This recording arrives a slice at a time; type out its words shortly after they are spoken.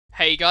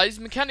Hey guys,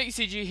 Mechanic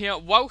CG here,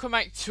 welcome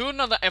back to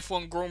another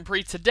F1 Grand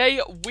Prix.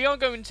 Today we are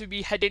going to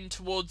be heading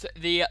towards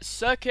the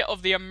Circuit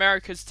of the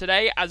Americas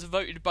today, as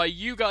voted by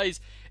you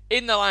guys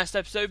in the last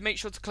episode. Make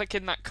sure to click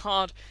in that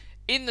card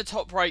in the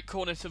top right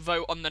corner to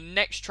vote on the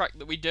next track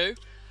that we do.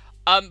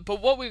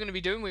 But what we're going to be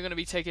doing, we're going to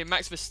be taking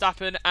Max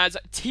Verstappen as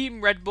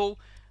Team Red Bull,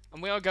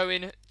 and we are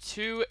going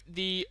to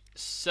the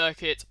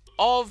Circuit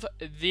of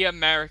the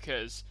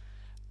Americas.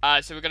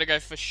 So we're going to go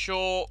for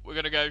short, we're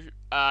going to go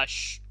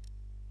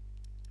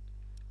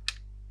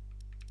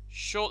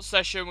short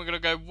session, we're going to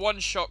go one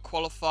shot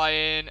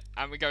qualifying,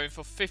 and we're going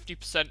for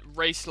 50%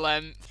 race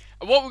length.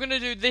 And what we're going to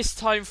do this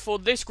time for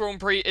this Grand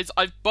Prix is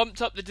I've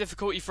bumped up the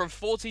difficulty from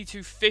 40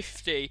 to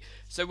 50.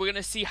 So we're going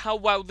to see how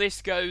well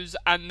this goes,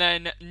 and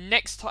then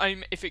next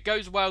time, if it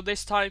goes well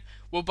this time,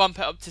 we'll bump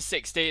it up to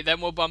 60,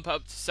 then we'll bump it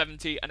up to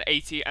 70 and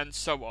 80 and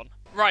so on.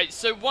 Right,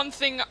 so one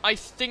thing I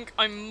think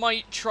I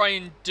might try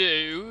and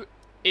do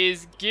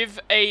is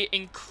give a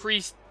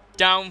increased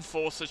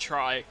downforce a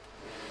try.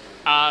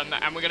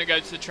 And we're going to go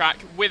to the track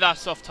with our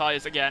soft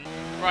tyres again.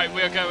 Right,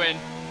 we are going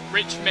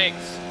rich mix,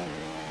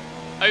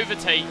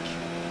 overtake,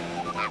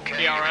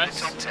 okay, DRS.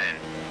 Top 10.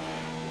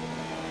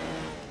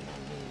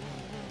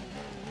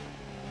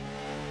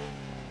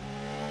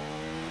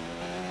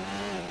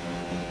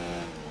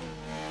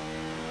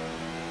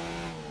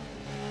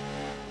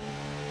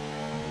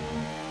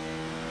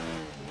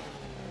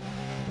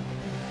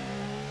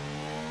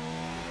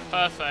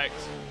 Perfect.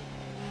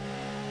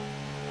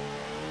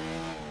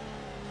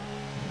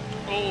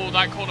 Oh,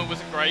 that corner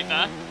wasn't great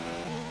there.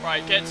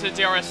 Right, get to the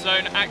DRS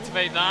zone,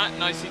 activate that.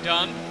 Nicely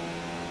done.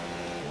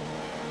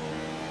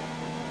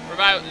 We're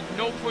about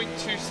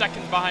 0.2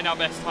 seconds behind our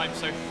best time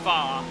so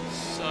far.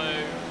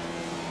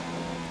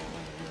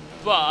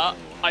 But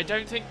I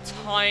don't think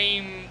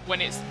time,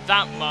 when it's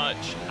that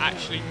much,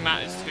 actually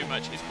matters too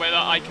much. It's whether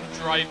I can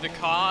drive the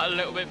car a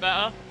little bit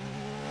better.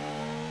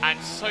 And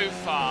so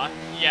far,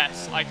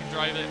 yes, I can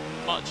drive it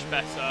much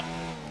better.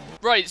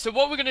 Right, so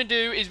what we're going to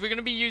do is we're going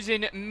to be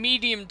using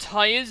medium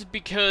tyres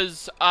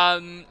because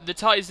the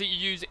tyres that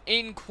you use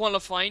in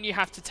qualifying you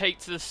have to take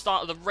to the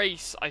start of the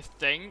race, I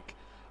think.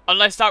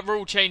 Unless that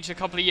rule changed a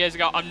couple of years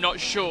ago, I'm not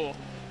sure.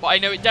 But I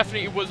know it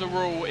definitely was a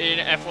rule in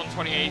F1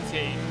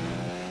 2018.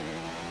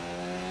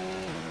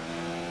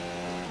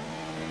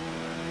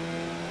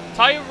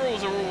 Tyre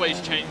rules are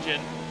always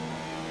changing.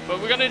 But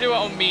we're going to do it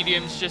on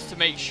mediums just to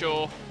make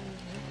sure.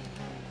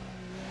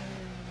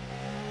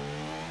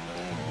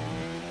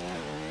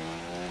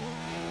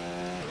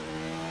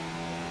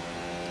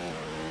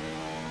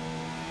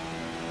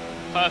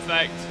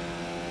 Perfect.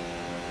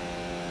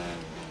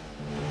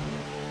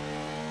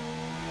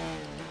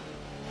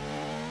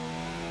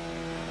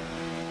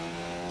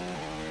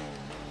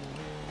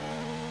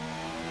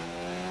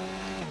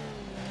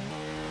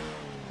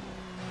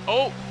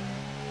 Oh,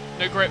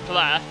 no grip for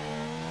that.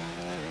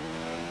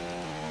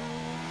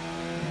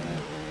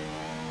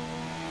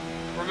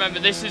 Remember,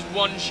 this is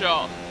one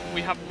shot.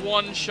 We have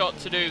one shot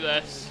to do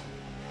this.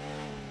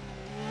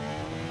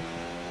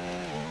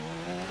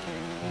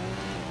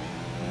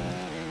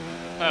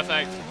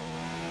 Perfect.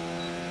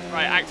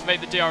 Right,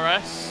 activate the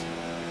DRS.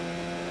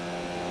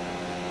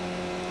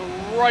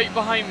 Right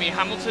behind me,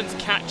 Hamilton's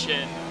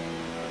catching.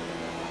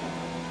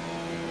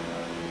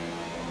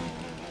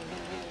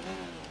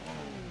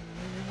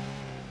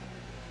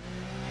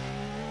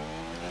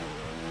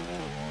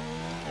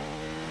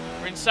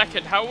 We're in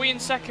second. How are we in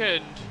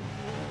second?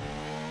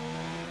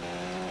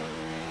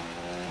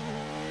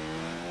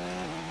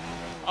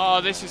 Oh,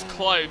 this is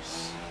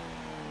close.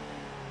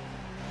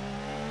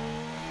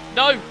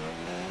 No!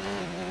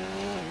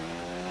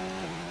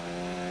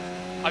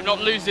 I'm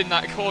not losing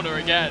that corner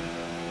again.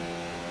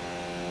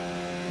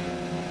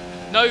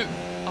 No!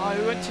 Oh,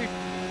 we went too...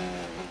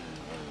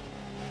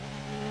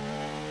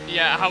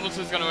 Yeah,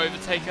 Hamilton's going to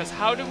overtake us.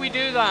 How did we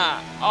do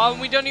that? Oh,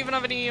 we don't even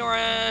have any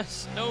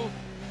ERS. No.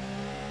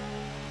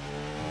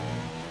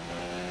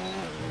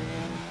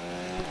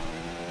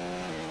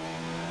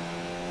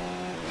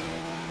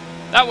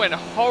 That went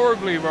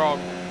horribly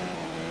wrong.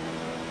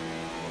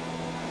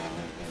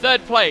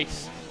 Third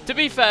place. To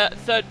be fair,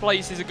 third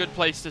place is a good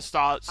place to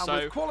start,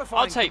 so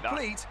I'll take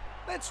that.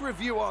 Let's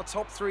review our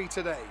top three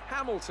today.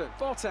 Hamilton,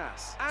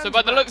 Bottas, and so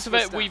by the looks of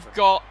it, we've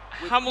got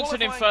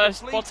Hamilton in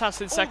first,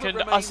 Bottas in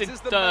second, us in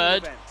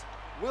third.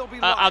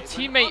 Our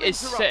teammate is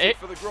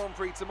sixth,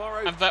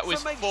 and Vettel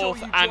is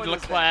fourth, and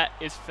Leclerc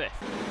is fifth.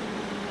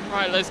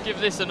 Right, let's give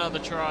this another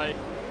try.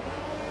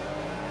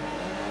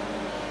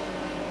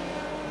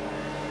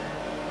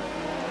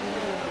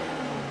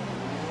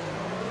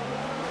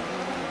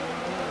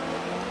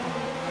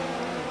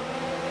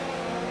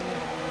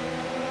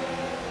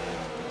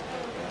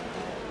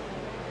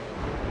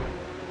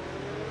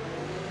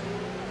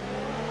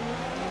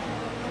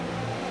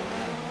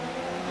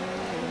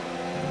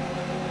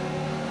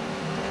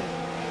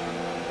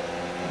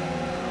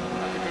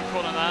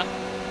 Corner there.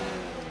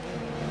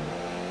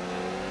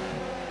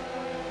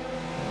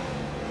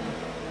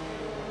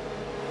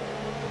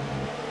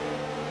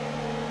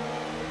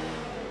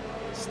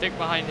 Stick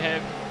behind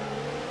him.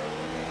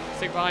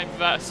 Fantastic behind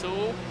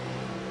Vettel.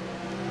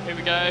 Here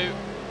we go.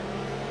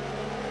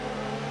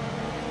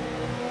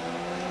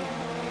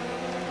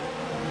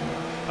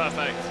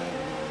 Perfect.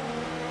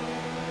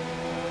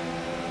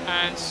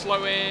 And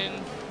slow in.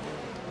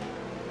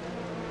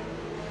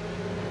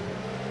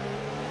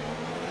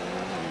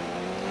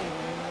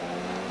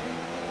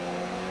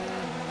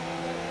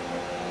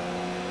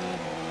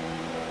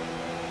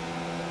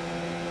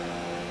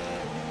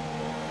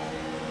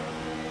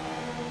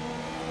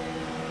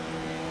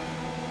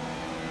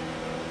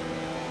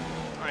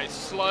 Alright,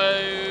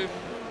 slow.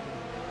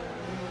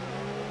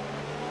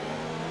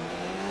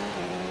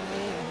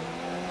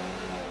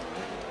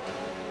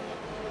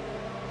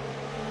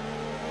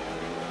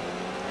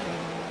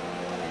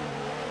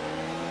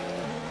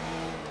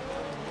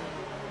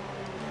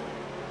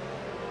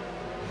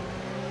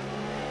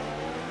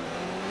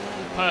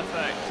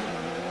 Perfect.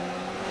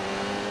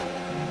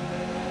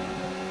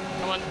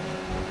 Come on.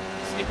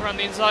 Sneak around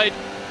the inside.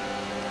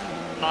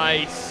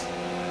 Nice.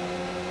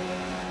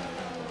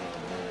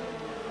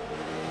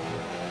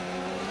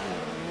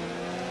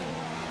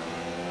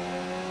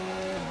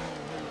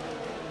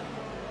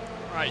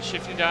 Right,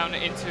 shifting down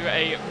into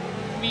a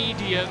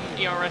medium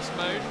ERS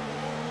mode.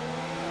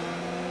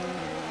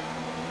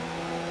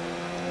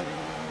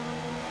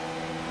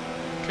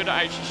 Could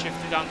have actually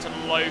shifted down to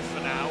low for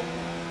now.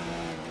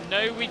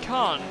 No, we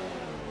can't.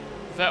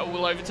 Vettel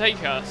will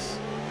overtake us.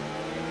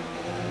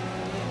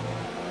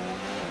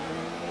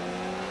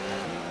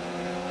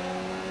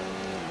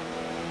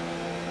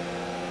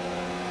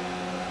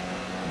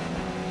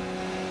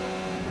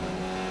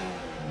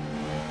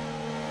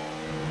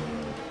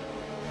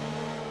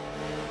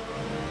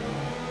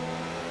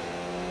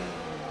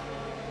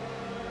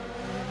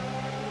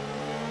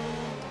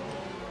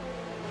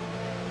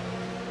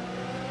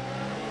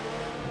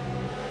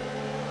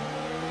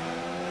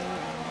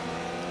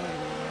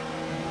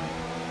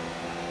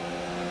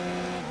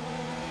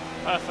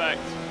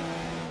 Perfect.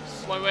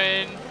 Slow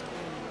in.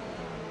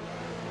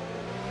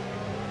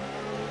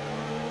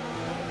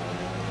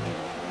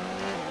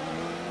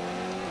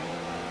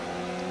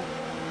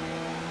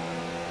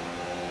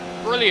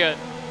 Brilliant.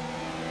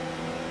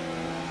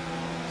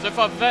 So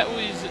far Vettel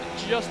is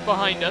just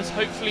behind us.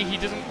 Hopefully he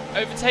doesn't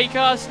overtake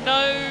us.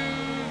 No!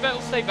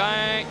 Vettel, stay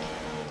back.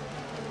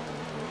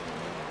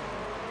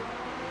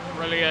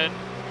 Brilliant.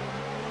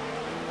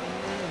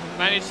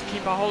 Managed to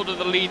keep a hold of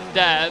the lead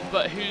there,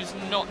 but who's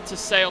not to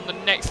say on the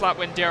next lap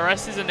when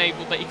DRS is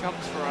enabled that he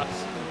comes for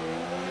us.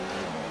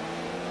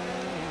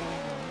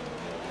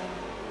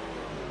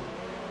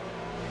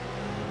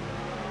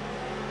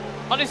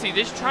 Honestly,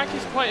 this track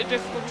is quite a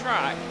difficult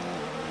track.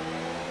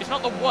 It's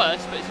not the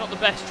worst, but it's not the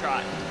best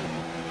track.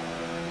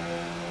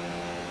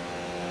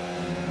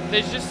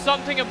 There's just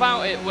something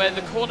about it where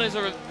the corners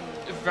are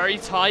very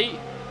tight.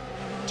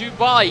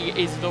 Dubai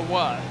is the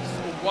worst.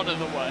 One of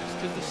the worst,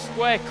 because the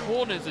square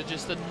corners are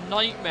just a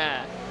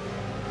nightmare.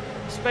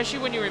 Especially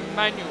when you're in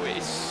manual, it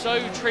is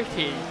so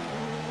tricky.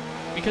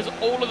 Because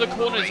all of the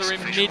corners are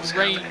in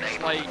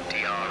mid-range, like,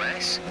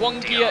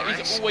 one gear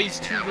is always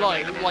too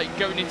low, like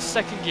going in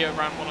second gear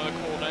around one of the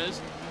corners,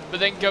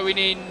 but then going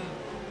in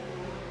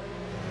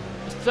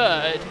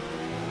third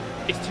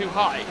is too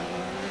high.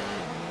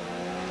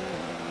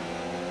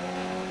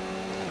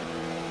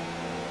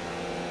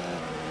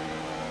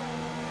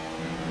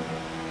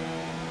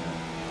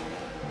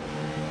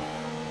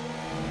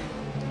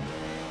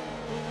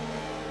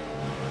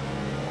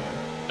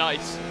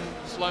 Nice.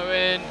 Slow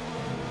in.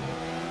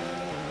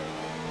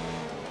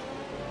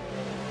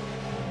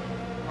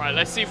 Right,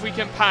 let's see if we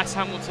can pass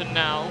Hamilton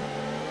now.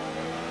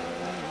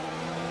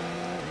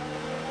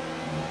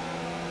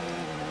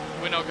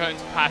 We're not going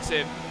to pass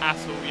him at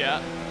all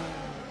yet.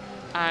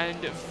 And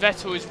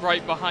Vettel is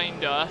right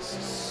behind us,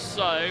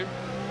 so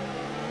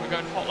we're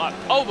going hot lap.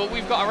 Oh, but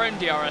we've got our own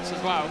DRS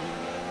as well.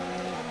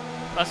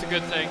 That's a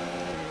good thing.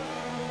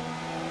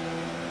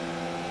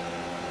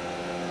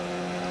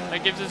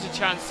 That gives us a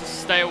chance to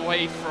stay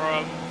away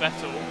from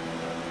Vettel.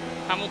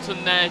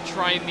 Hamilton there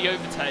trying the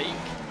overtake.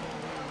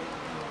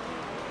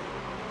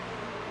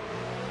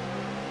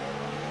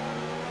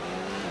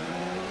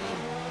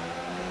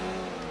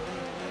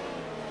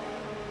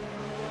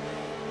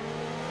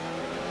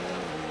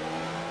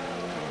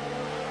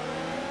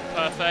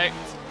 Perfect.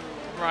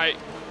 Right,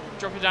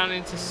 drop it down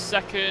into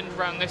second,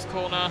 round this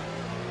corner.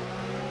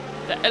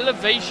 The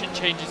elevation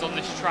changes on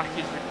this track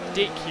is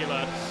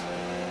ridiculous.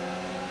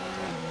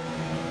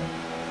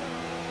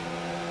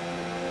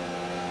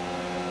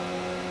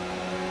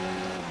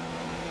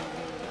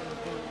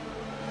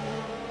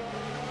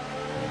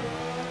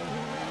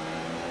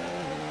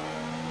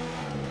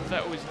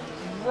 That was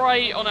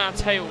right on our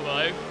tail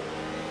though.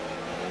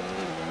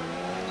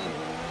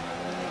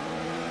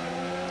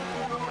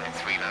 We're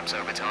 3 laps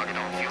over target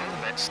on fuel.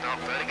 Let's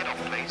start burning it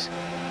off, please.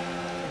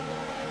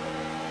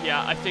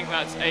 Yeah, I think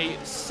that's a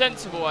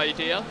sensible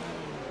idea.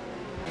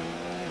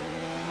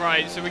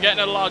 Right, so we're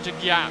getting a larger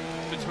gap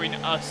between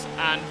us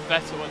and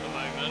Vettel at the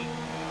moment.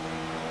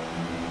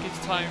 I think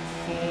it's time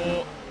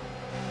for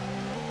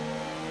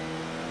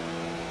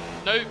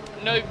Nope,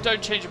 nope,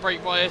 don't change the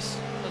brake bias.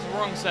 That's the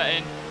wrong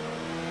setting.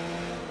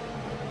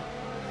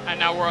 And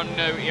now we're on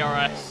no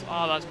ERS.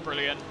 Oh, that's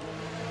brilliant.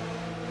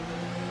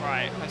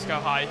 Right, let's go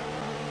high.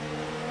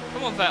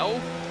 Come on,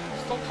 Vettel.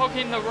 Stop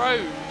hogging the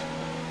road.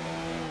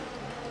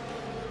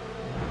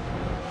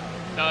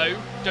 No,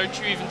 don't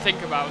you even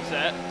think about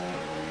it.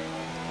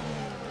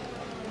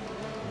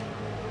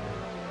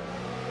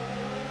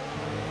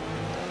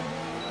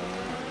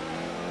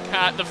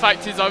 The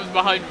fact is I was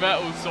behind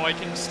Vettel, so I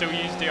can still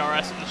use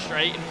DRS on the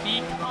straight, and he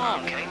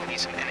can't. Okay, we need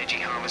some energy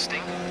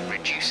harvesting.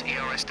 Reduce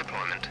ERS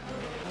deployment.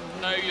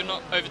 No, you're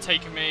not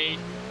overtaking me.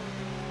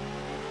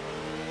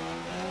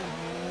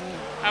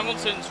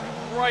 Hamilton's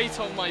right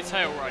on my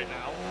tail right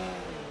now.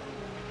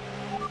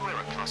 We're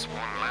at +1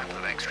 lap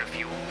of extra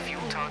fuel.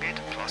 Fuel target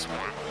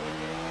 +1.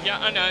 Yeah,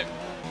 I know.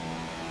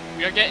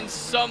 We are getting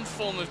some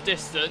form of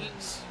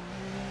distance.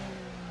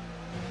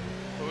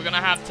 But we're going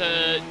to have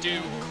to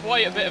do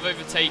quite a bit of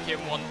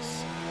overtaking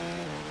once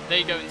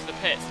they go into the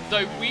pits.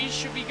 Though we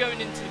should be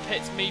going into the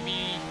pits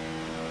maybe...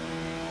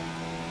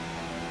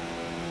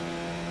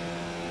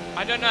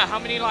 I don't know, how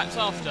many laps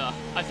after?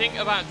 I think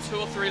about 2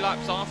 or 3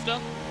 laps after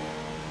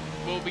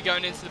we'll be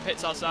going into the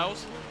pits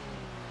ourselves.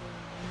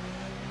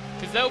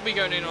 Because they'll be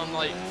going in on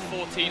like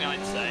 14,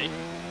 I'd say.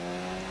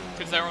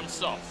 Because they're on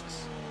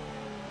softs.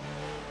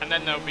 And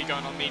then they'll be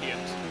going on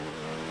mediums.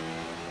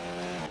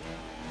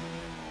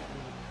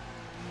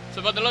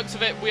 So by the looks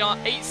of it, we are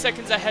 8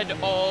 seconds ahead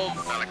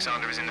of...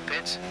 Alexander is in the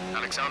pits.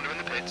 Alexander in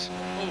the pits.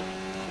 Oh,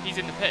 he's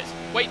in the pits.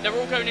 Wait, they're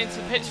all going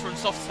into the pits from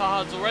soft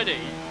hards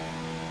already.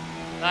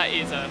 That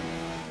is a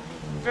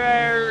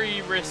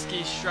very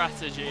risky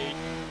strategy.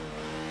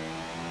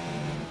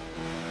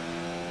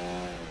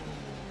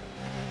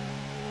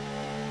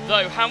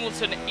 Though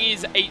Hamilton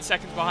is 8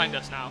 seconds behind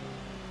us now.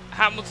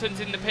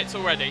 Hamilton's in the pits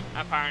already,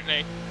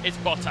 apparently. It's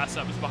Bottas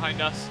that was behind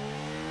us.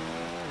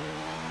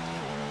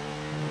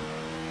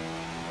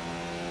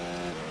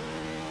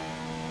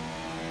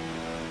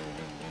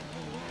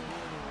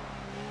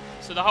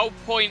 So the whole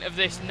point of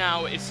this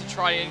now is to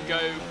try and go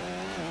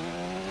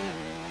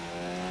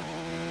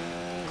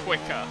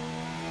quicker.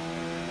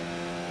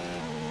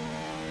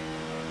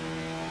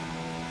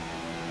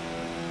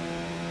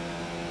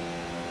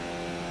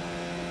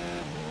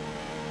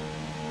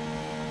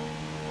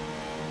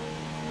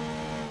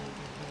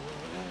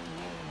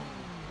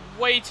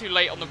 Way too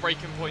late on the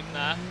braking point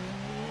there.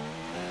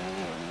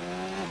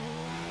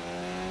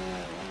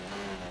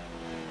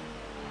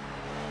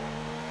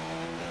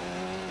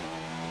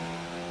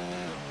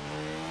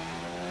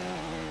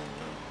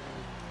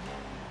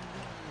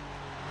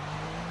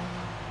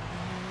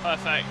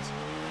 Perfect.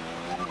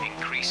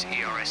 Increase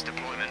ERS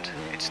deployment.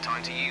 It's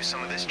time to use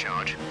some of this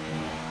charge.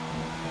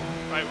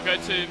 Right, we'll go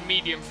to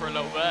medium for a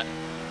little bit.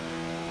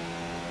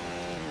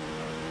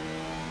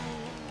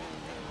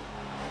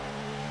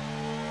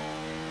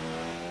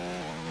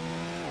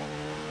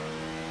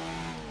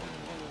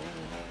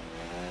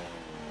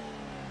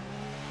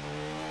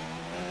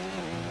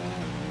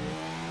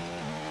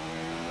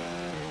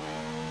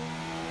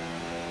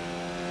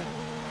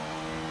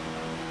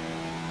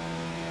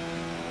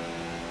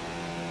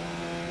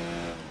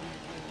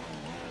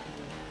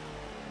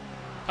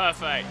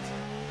 Perfect.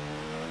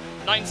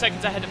 9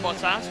 seconds ahead of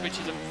Bottas, which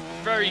is a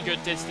very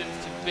good distance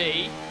to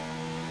be.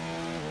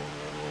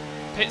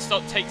 Pit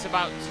stop takes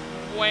about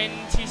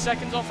 20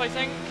 seconds off, I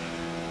think,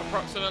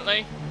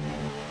 approximately.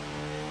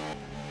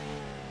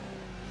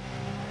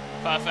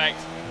 Perfect.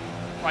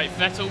 Right,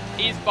 Vettel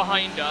is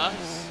behind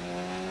us.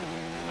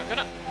 I'm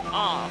gonna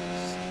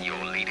ask.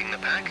 You're leading the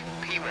pack.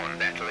 P1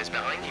 Vettel is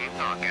behind you.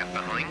 Our gap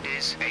behind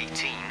is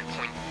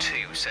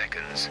 18.2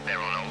 seconds. They're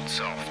on old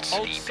softs.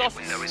 Old the softs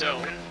pit window is still.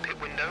 open. Pit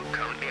window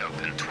currently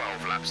open.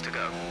 12 laps to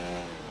go.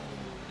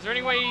 Is there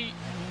any way...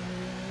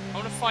 I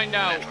want to find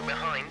out... Vettel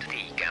behind.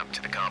 The gap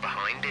to the car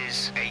behind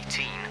is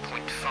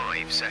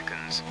 18.5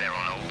 seconds. They're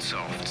on old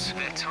softs.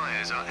 Their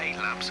tyres are 8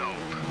 laps old.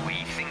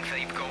 We think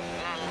they've got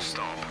one more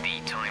stop. The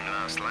time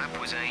last lap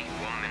was a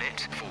 1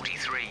 minute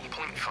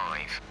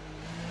 43.5.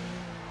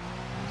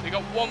 So we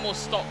got one more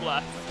stop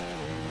left.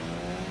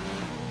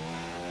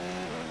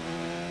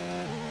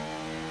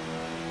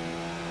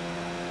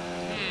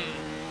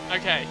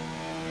 Okay.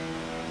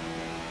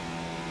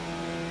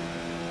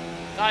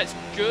 That's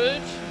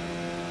good.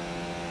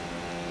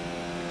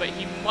 But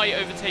he might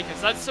overtake us.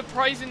 That's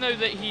surprising though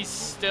that he's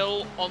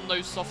still on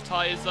those soft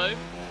tyres though.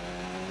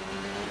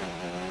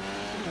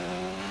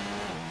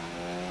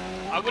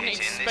 I wouldn't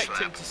expect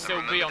him to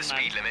still be on the them.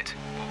 speed limit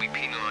will be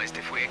penalised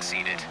if we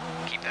exceed it.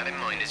 Keep that in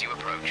mind as you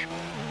approach.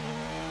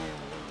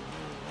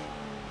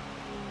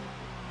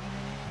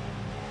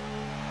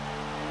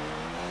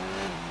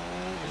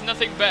 There's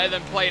nothing better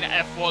than playing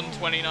F1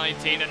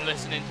 2019 and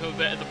listening to a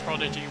bit of The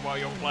Prodigy while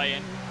you're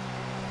playing.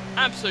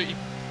 Absolutely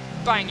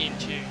banging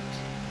tunes.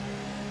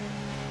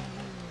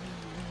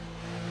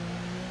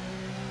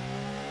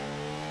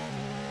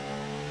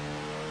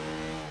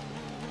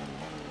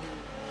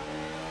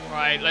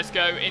 Right, let's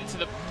go into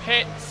the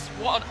pits.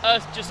 What on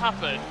earth just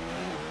happened?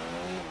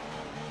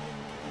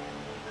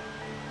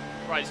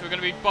 Right, so we're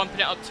going to be bumping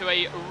it up to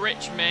a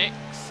rich mix,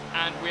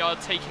 and we are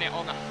taking it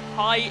on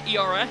high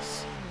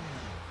ERS.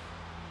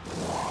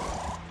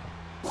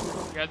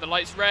 Okay, the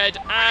light's red,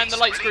 and the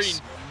light's green.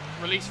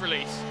 Release,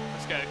 release.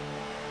 Let's go.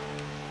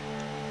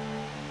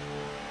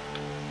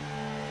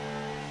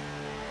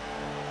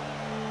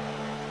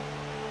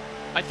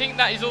 I think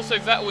that is also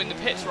Vettel in the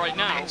pits right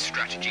now. Pit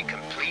strategy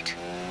complete.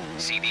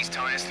 See these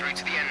tyres through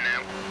to the end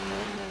now.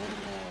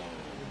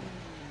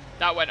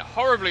 That went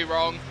horribly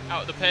wrong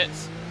out of the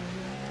pits.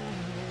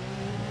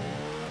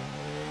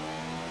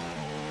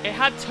 It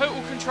had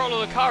total control of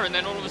the car and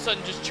then all of a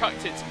sudden just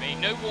chucked it to me.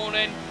 No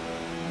warning.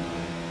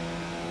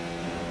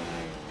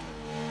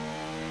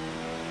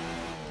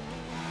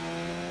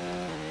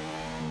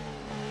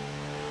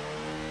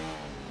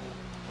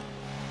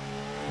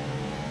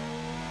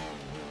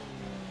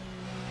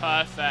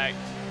 Perfect.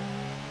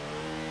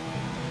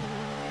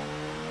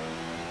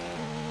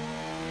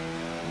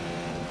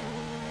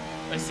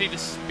 Let's see the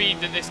speed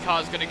that this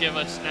car is going to give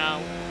us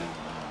now.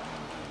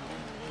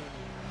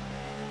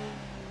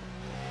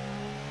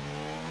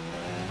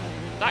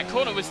 That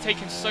corner was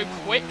taken so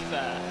quick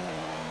there.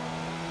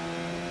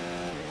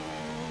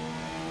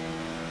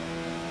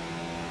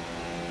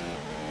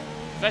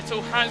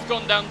 Vettel has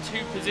gone down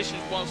 2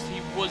 positions whilst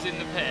he was in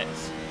the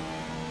pits.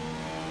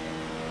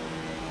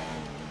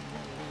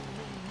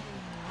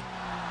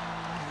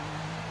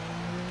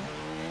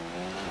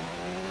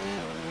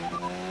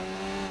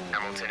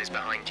 Hamilton is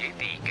behind you.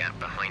 The gap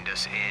behind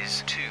us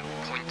is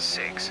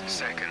 2.6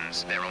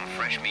 seconds. They're on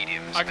fresh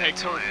mediums. Okay,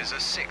 Their cool. tyres are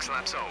 6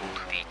 laps old.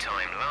 The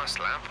time last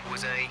lap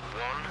was a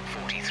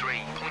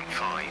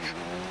 1:43.5.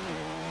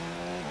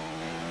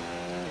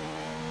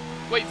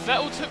 Wait,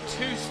 Vettel took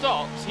 2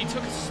 stops. He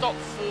took a stop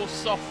for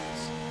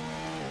softs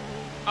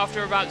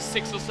after about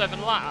 6 or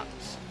 7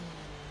 laps.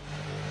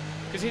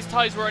 Because his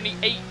tyres were only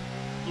 8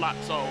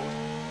 laps old.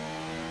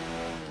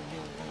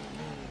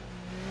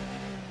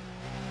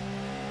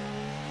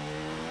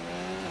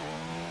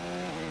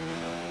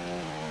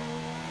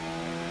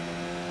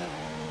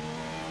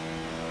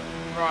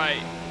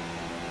 Right.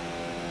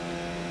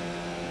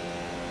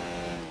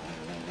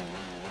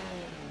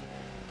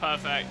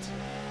 Perfect.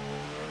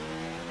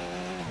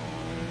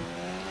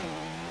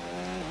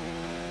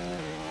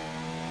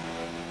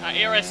 Our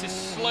ERS is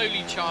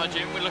slowly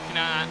charging. We're looking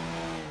at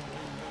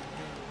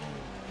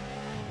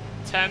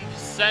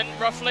 10%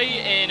 roughly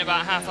in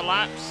about half a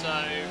lap,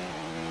 so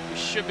we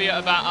should be at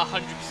about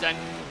 100%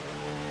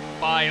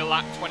 by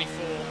lap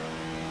 24,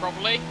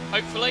 probably,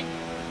 hopefully.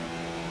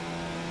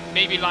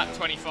 Maybe lap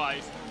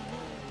 25.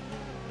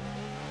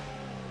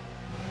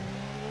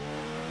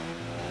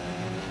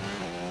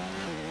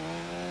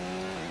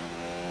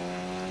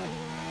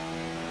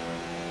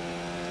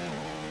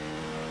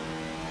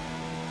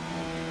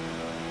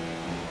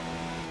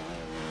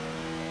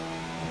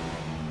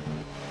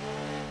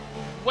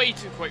 Way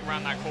too quick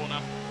around that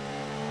corner.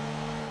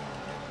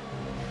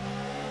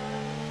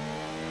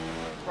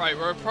 Right,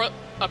 we're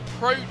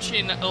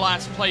approaching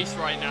last place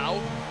right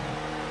now.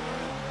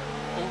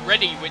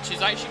 Already, which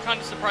is actually kind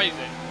of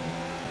surprising.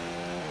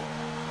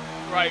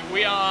 Right,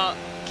 we are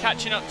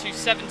catching up to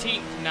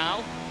 17th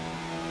now.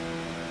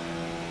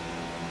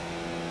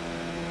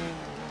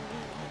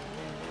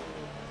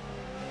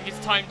 I think it's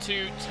time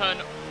to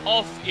turn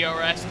off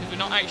ERS because we're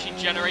not actually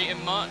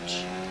generating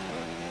much.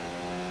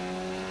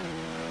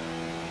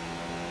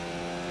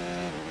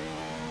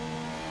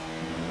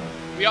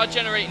 We are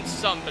generating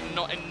some, but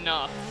not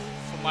enough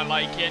for my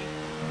liking.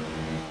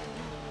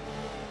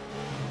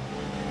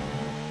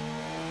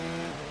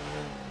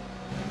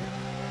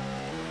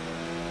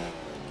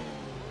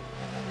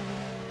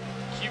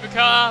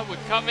 Cubica, we're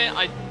coming.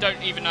 I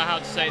don't even know how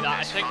to say that.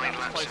 I think that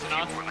was close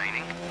enough.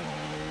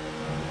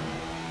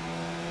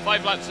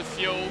 5 laps of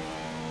fuel.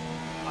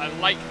 I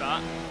like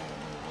that.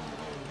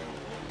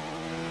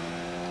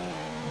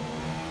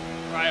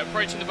 Right,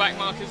 approaching the back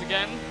markers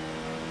again.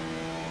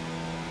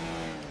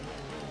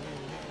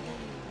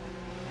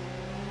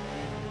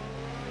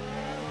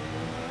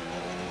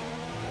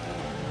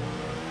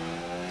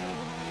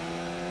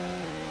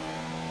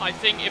 I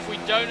think if we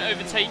don't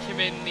overtake him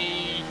in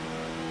the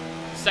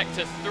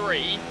Sector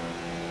 3,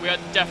 we are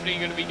definitely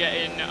going to be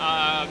getting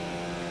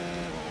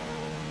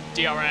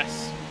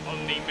DRS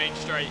on the main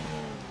straight.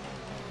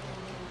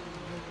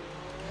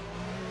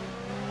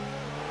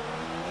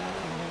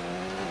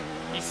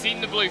 He's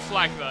seen the blue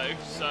flag though,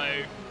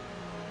 so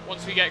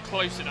once we get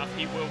close enough,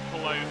 he will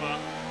pull over.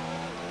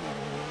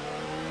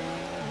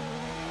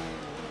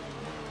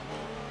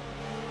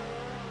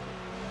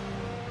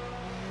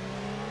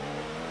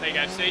 There you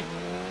go, see?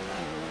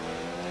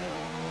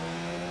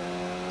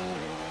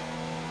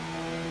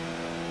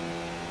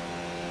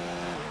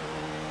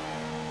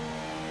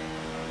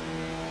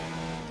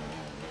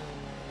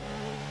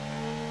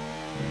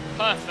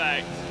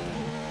 Perfect.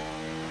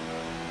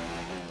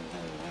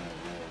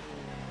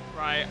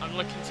 Right, I'm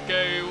looking to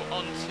go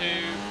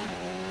onto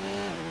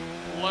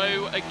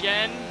low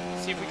again,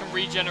 see if we can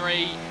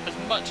regenerate as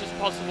much as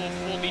possible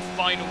for the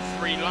final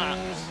 3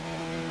 laps.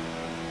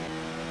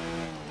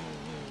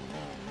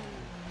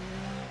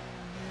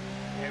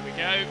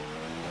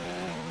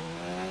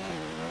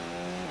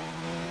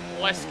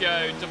 Let's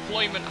go.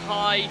 Deployment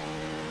high.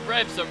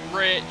 Revs are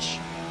rich.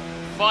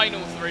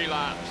 Final 3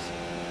 laps.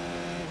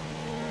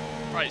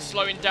 Right,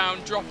 slowing down,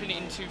 dropping it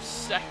into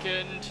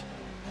second.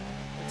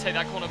 We'll take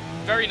that corner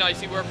very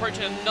nicely. We're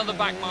approaching another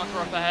back marker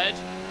up ahead.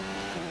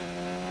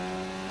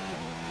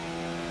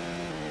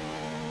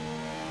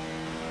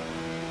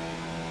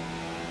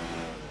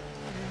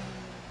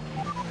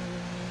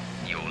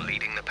 You're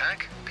leading the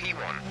pack,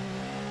 P1.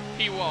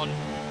 P1.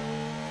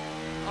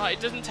 It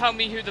doesn't tell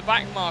me who the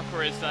back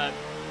marker is then.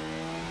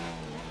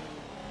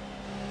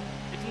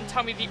 It doesn't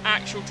tell me the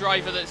actual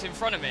driver that's in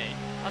front of me.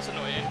 That's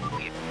annoying.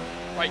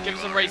 Right, give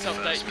us a race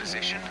update. First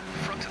position,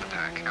 front of the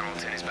pack.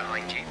 Hamilton is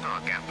behind you.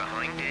 Our gap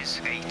behind is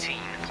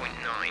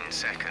 18.9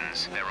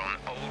 seconds. They're on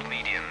old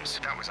mediums.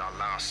 That was our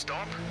last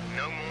stop.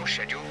 No more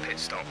scheduled pit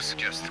stops.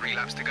 Just 3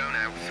 laps to go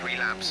now. 3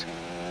 laps.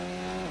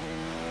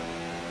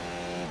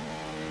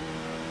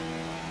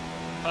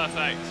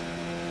 Perfect.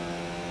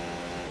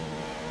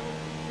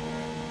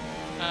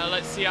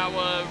 Let's see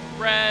our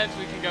revs.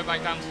 We can go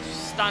back down to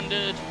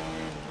standard.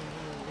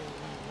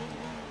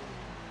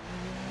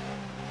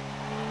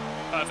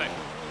 Perfect.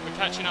 We're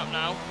catching up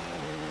now.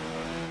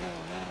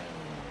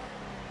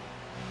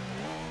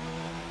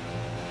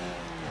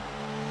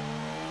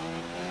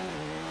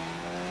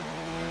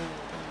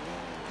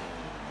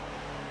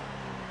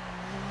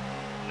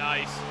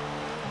 Nice.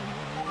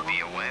 Be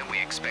aware we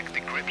expect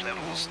the grip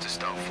levels to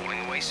start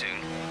falling away soon.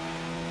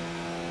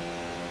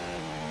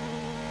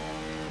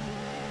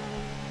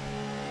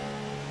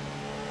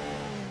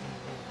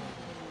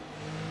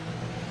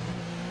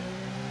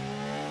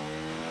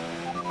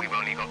 We've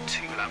only got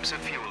 2 laps of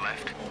fuel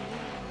left.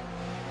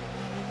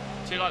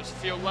 2 laps of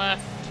fuel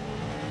left.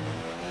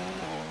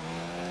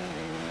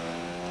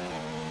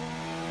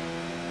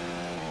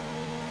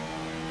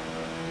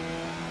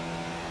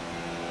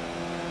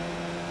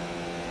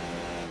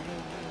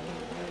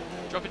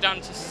 Drop it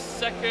down to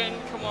second,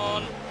 come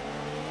on.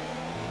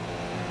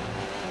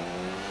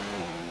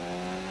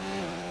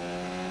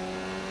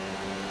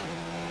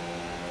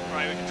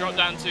 Right, we can drop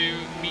down to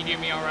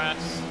medium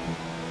ERS.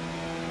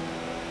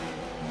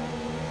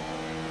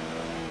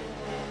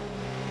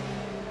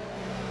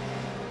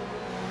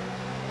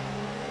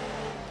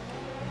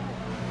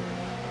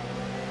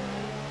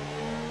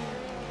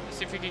 Let's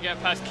see if we can get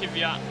past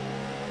Kvyat.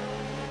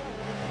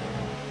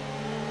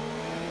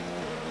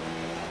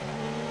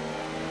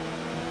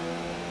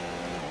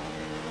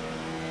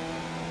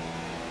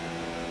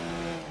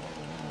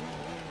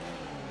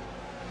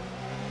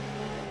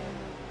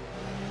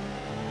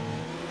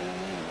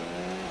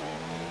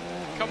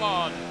 Come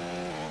on.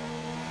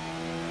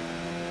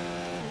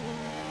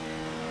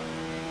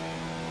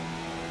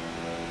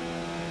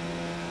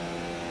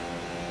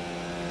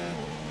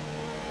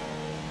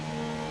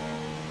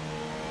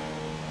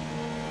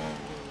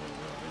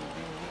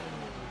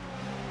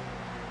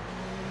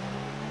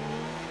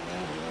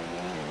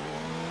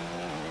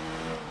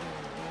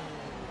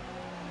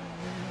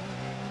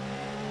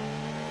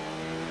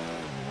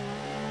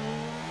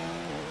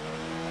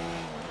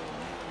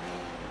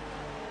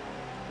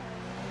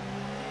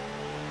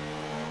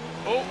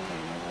 Oh!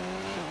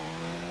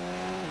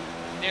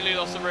 Nearly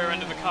lost the rear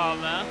end of the car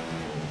there.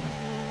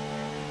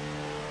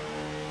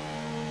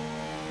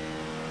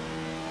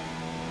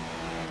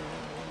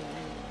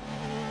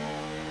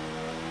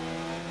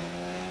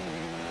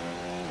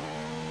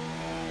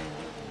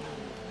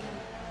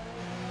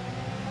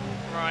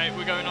 Right,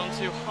 we're going on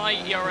to high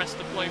ERS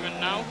deployment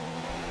now.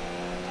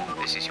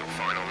 This is your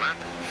final lap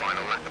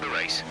of the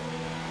race.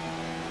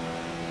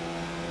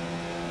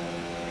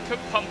 Could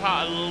pump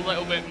out a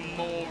little bit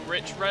more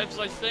rich revs,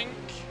 I think.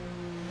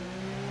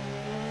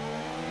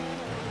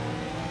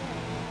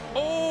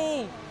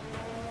 Oh!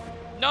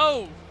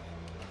 No!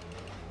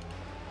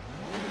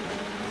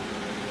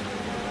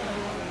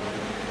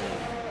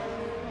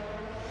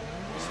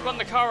 We spun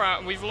the car out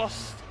and we've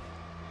lost.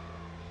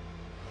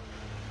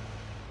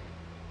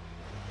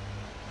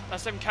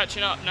 That's them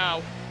catching up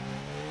now.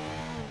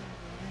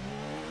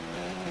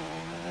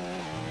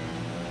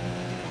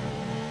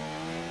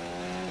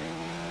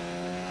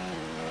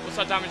 What's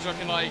that damage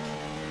looking like?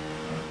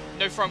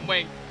 No front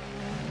wing.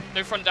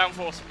 No front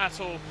downforce at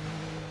all.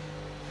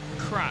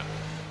 Crap.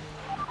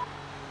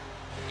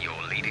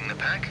 You're leading the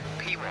pack,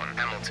 P1.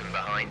 Hamilton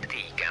behind.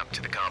 The gap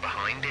to the car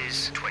behind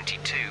is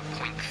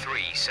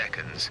 22.3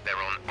 seconds. They're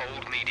on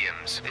old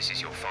mediums. This is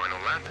your final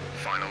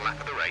lap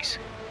of the race.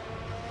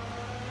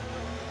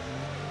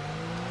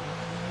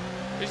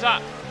 Who's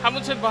that?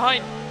 Hamilton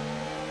behind.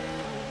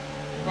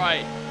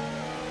 Right.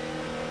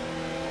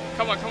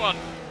 Come on, come on.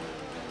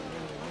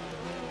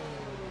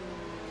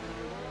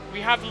 We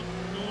have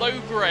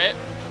low grip,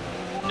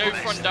 no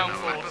front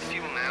downforce. Lap of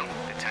fuel now.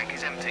 The tank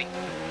is empty.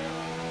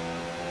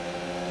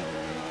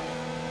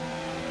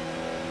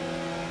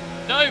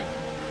 No!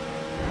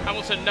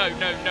 Hamilton, no,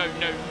 no, no,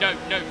 no, no,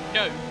 no,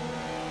 no.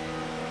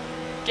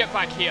 Get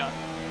back here.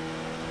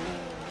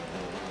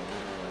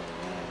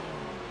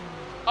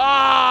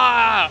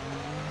 Ah!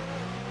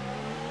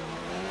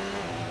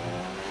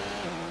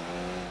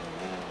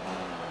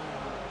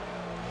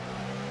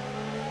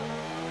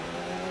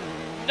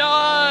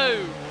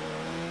 No!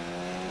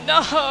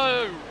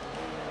 No!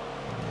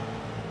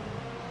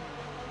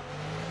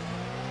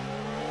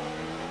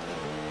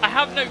 I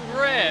have no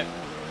grip.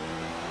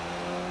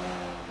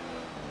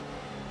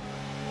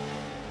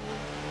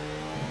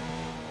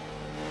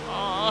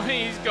 Oh,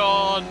 he's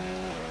gone.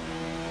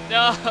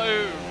 No.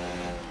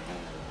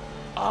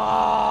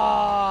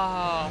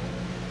 Ah.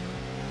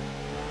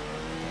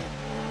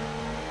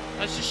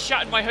 That's just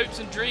shattered my hopes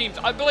and dreams.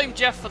 I blame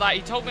Jeff for that.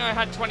 He told me I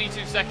had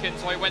 22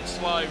 seconds, so I went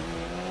slow.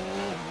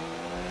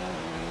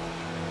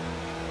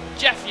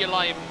 Jeff, you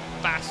lying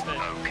bastard.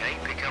 Okay,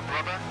 pick up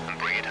rubber and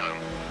bring it home.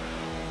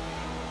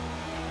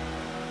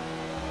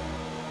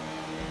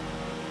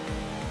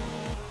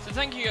 So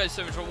thank you guys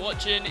so much for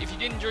watching. If you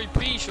did enjoy,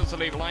 please be sure to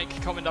leave a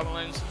like, comment down below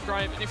and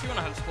subscribe. And if you want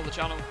to help support the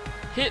channel,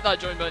 hit that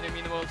join button, it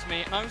means the world to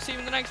me. And I will see you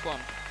in the next one.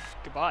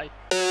 Goodbye.